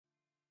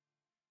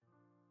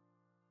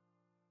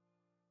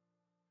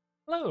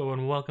Hello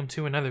and welcome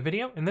to another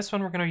video. In this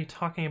one we're going to be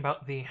talking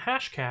about the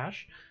hash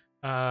cache,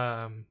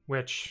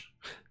 which,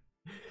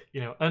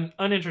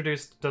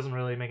 unintroduced doesn't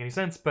really make any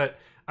sense, but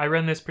I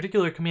run this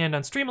particular command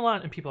on stream a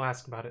lot and people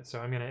ask about it, so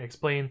I'm going to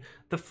explain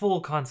the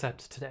full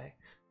concept today.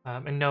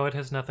 And no, it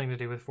has nothing to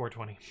do with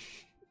 420.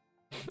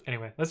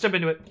 Anyway, let's jump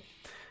into it.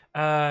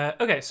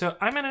 Okay, so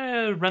I'm going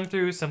to run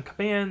through some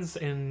commands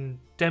and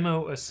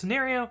demo a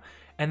scenario,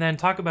 and then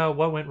talk about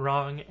what went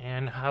wrong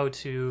and how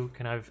to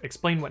kind of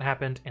explain what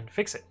happened and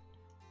fix it.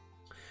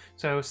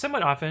 So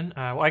somewhat often,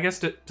 well, I guess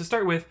to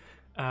start with,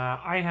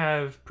 I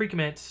have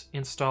Precommit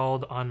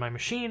installed on my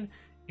machine,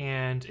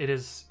 and it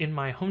is in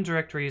my home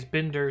directory's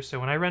binder. So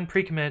when I run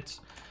precommit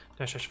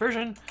 --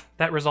 version,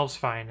 that resolves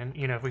fine. And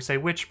if we say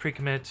which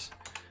precommit,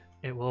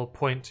 it will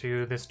point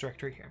to this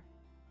directory here.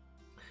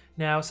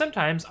 Now,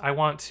 sometimes I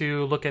want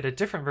to look at a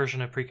different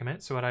version of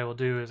precommit. So what I will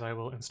do is I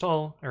will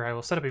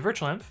set up a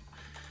virtualenv,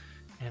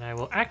 and I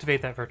will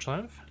activate that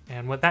virtualenv.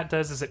 And what that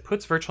does is it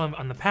puts virtualenv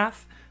on the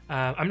path.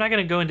 I'm not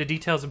going to go into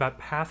details about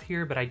path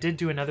here, but I did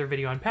do another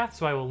video on path,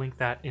 so I will link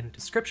that in the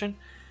description.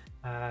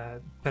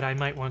 But I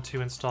might want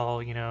to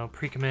install,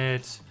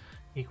 precommit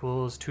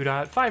equals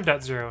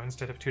 2.5.0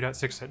 instead of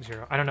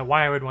 2.6.0. I don't know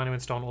why I would want to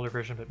install an older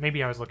version, but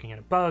maybe I was looking at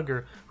a bug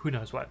or who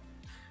knows what.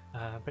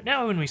 But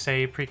now when we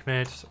say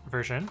precommit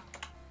version,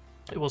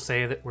 it will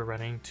say that we're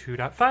running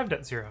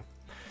 2.5.0.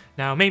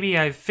 Now maybe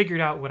I've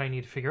figured out what I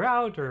need to figure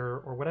out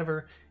or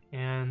whatever,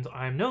 and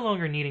I'm no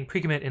longer needing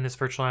precommit in this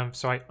virtualenv,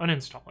 so I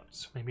uninstall it.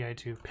 So maybe I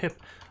do pip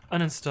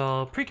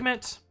uninstall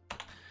precommit,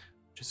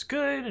 which is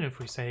good. And if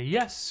we say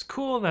yes,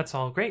 cool, that's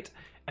all great.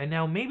 And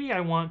now maybe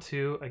I want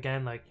to,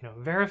 again,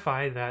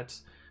 verify that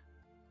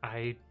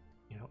I,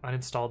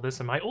 uninstalled this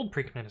and my old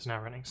precommit is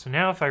now running. So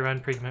now if I run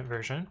precommit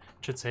version,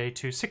 it should say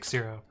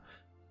 2.6.0.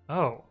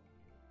 Oh,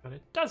 but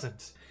it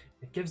doesn't.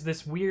 It gives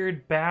this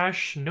weird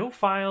bash, no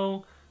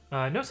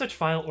such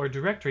file or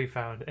directory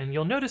found, and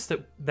you'll notice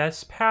that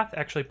this path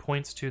actually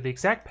points to the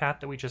exact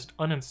path that we just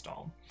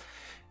uninstalled.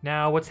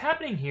 Now, what's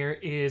happening here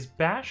is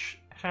bash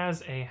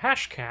has a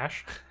hash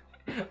cache.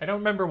 I don't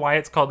remember why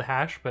it's called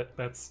hash, but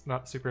that's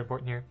not super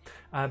important here.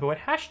 But what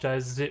hash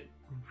does is it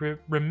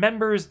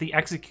remembers the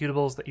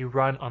executables that you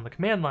run on the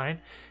command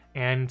line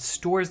and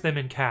stores them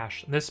in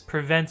cache. This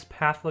prevents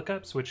path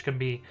lookups, which can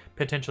be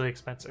potentially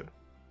expensive.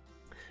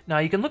 Now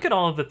you can look at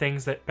all of the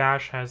things that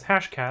bash has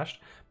hash cached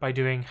by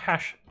doing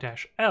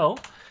hash-l,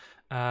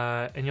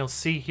 and you'll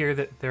see here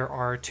that there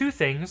are two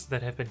things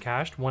that have been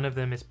cached. One of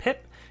them is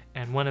pip,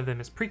 and one of them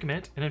is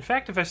precommit. And in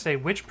fact, if I say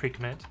which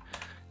precommit,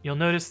 you'll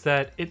notice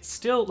that it's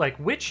still,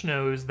 which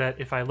knows that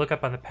if I look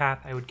up on the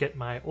path, I would get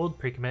my old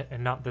precommit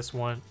and not this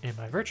one in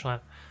my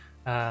virtualenv.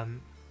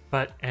 And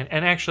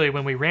actually,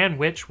 when we ran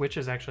which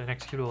is actually an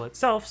executable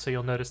itself, so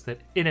you'll notice that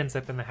it ends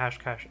up in the hash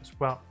cache as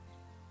well.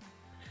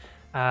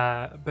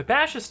 But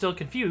bash is still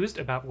confused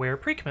about where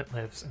precommit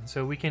lives, and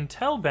so we can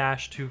tell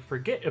bash to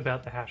forget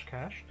about the hash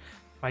cache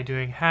by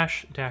doing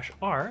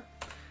hash-r,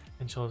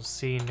 and you'll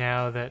see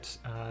now that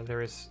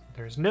there's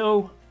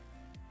no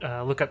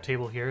lookup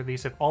table here.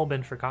 These have all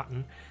been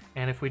forgotten,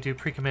 and if we do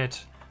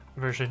precommit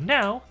version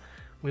now,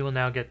 we will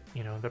now get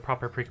the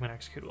proper precommit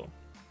executable.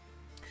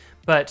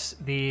 But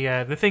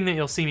the thing that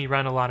you'll see me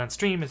run a lot on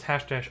stream is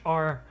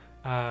hash-r,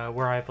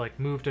 where I've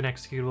moved an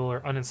executable or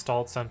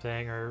uninstalled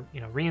something or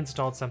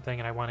reinstalled something,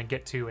 and I want to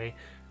get to a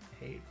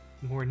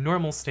more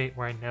normal state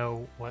where I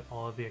know what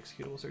all of the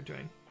executables are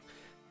doing.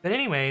 But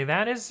anyway,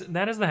 that is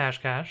the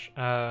hash cache.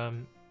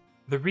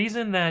 The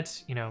reason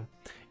that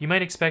you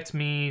might expect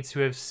me to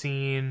have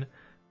seen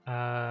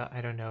I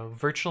don't know,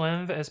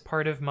 virtualenv as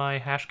part of my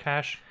hash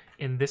cache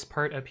in this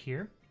part up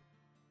here,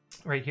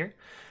 right here.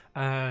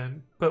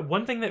 But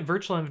one thing that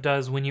virtualenv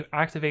does when you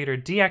activate or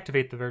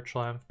deactivate the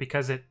virtualenv,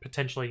 because it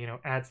potentially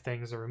adds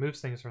things or removes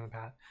things from the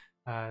path,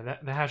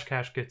 that the hash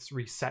cache gets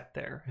reset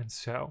there. And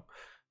so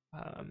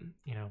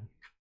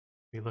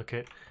we look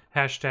at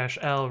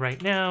hash-l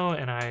right now,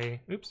 and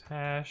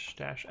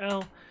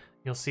hash-l,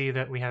 you'll see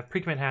that we have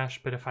precommit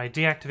hash, but if I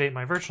deactivate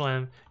my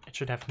virtualenv, it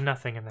should have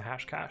nothing in the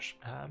hash cache,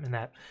 and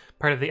that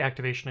part of the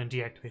activation and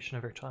deactivation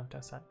of virtualenv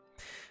does that.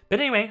 But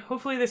anyway,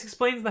 hopefully this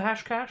explains the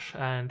hash cache,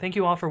 and thank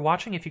you all for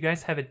watching. If you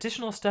guys have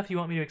additional stuff you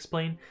want me to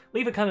explain,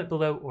 leave a comment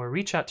below or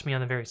reach out to me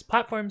on the various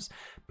platforms.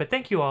 But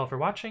thank you all for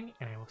watching,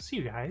 and I will see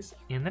you guys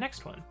in the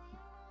next one.